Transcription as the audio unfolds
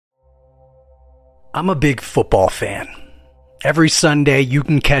I'm a big football fan. Every Sunday, you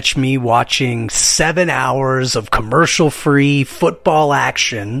can catch me watching 7 hours of commercial-free football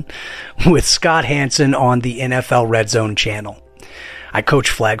action with Scott Hanson on the NFL Red Zone channel. I coach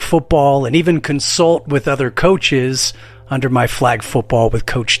flag football and even consult with other coaches under my Flag Football with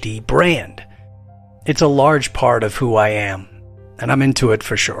Coach D brand. It's a large part of who I am, and I'm into it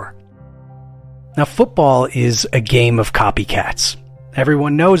for sure. Now, football is a game of copycats.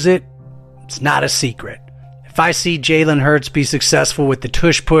 Everyone knows it. It's not a secret. If I see Jalen Hurts be successful with the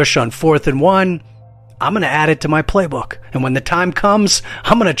tush push on 4th and 1, I'm going to add it to my playbook. And when the time comes,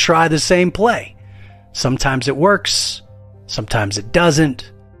 I'm going to try the same play. Sometimes it works. Sometimes it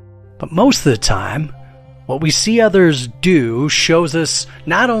doesn't. But most of the time, what we see others do shows us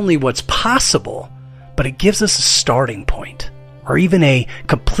not only what's possible, but it gives us a starting point or even a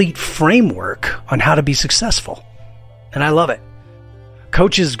complete framework on how to be successful. And I love it.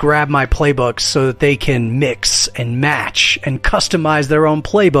 Coaches grab my playbooks so that they can mix and match and customize their own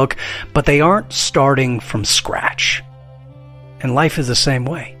playbook, but they aren't starting from scratch. And life is the same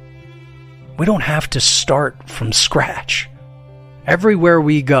way. We don't have to start from scratch. Everywhere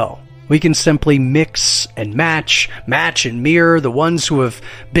we go, we can simply mix and match and mirror the ones who have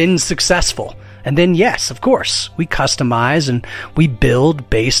been successful. And then, yes, of course, we customize and we build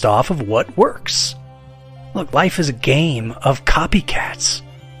based off of what works. Look, life is a game of copycats.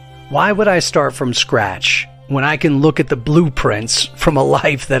 Why would I start from scratch when I can look at the blueprints from a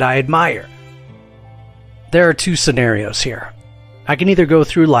life that I admire? There are two scenarios here. I can either go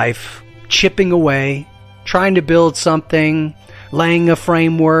through life chipping away, trying to build something, laying a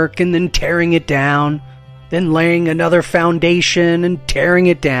framework and then tearing it down, then laying another foundation and tearing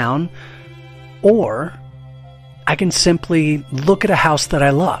it down. Or I can simply look at a house that I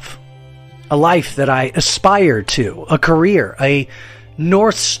love, a life that I aspire to, a career, a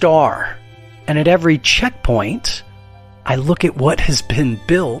North Star. And at every checkpoint, I look at what has been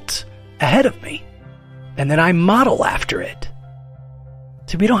built ahead of me, and then I model after it.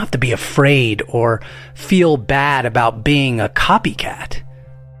 So we don't have to be afraid or feel bad about being a copycat.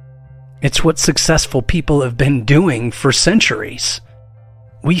 It's what successful people have been doing for centuries.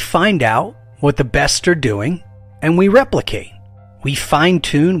 We find out what the best are doing, and we replicate. We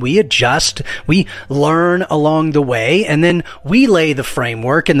fine-tune, we adjust, we learn along the way, and then we lay the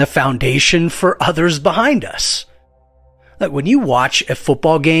framework and the foundation for others behind us. Like when you watch a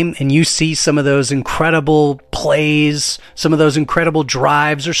football game and you see some of those incredible plays, some of those incredible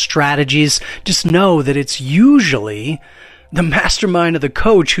drives or strategies, just know that it's usually the mastermind of the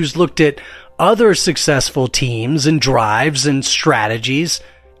coach who's looked at other successful teams and drives and strategies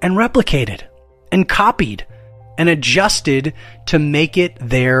and replicated and copied and adjusted to make it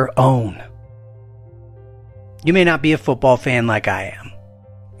their own. You may not be a football fan like I am,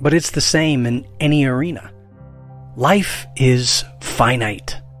 but it's the same in any arena. Life is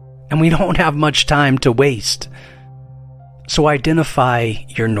finite, and we don't have much time to waste. So identify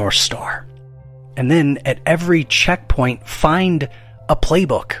your North Star, and then at every checkpoint, find a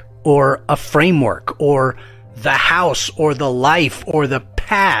playbook or a framework or the house or the life or the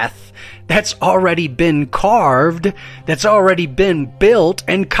path that's already been carved, that's already been built,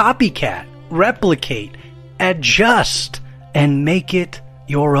 and copycat, replicate, adjust, and make it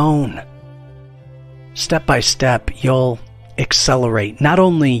your own. Step by step, you'll accelerate not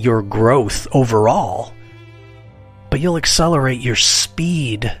only your growth overall, but you'll accelerate your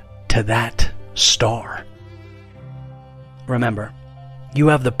speed to that star. Remember, you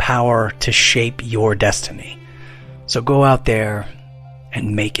have the power to shape your destiny. So go out there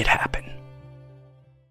and make it happen.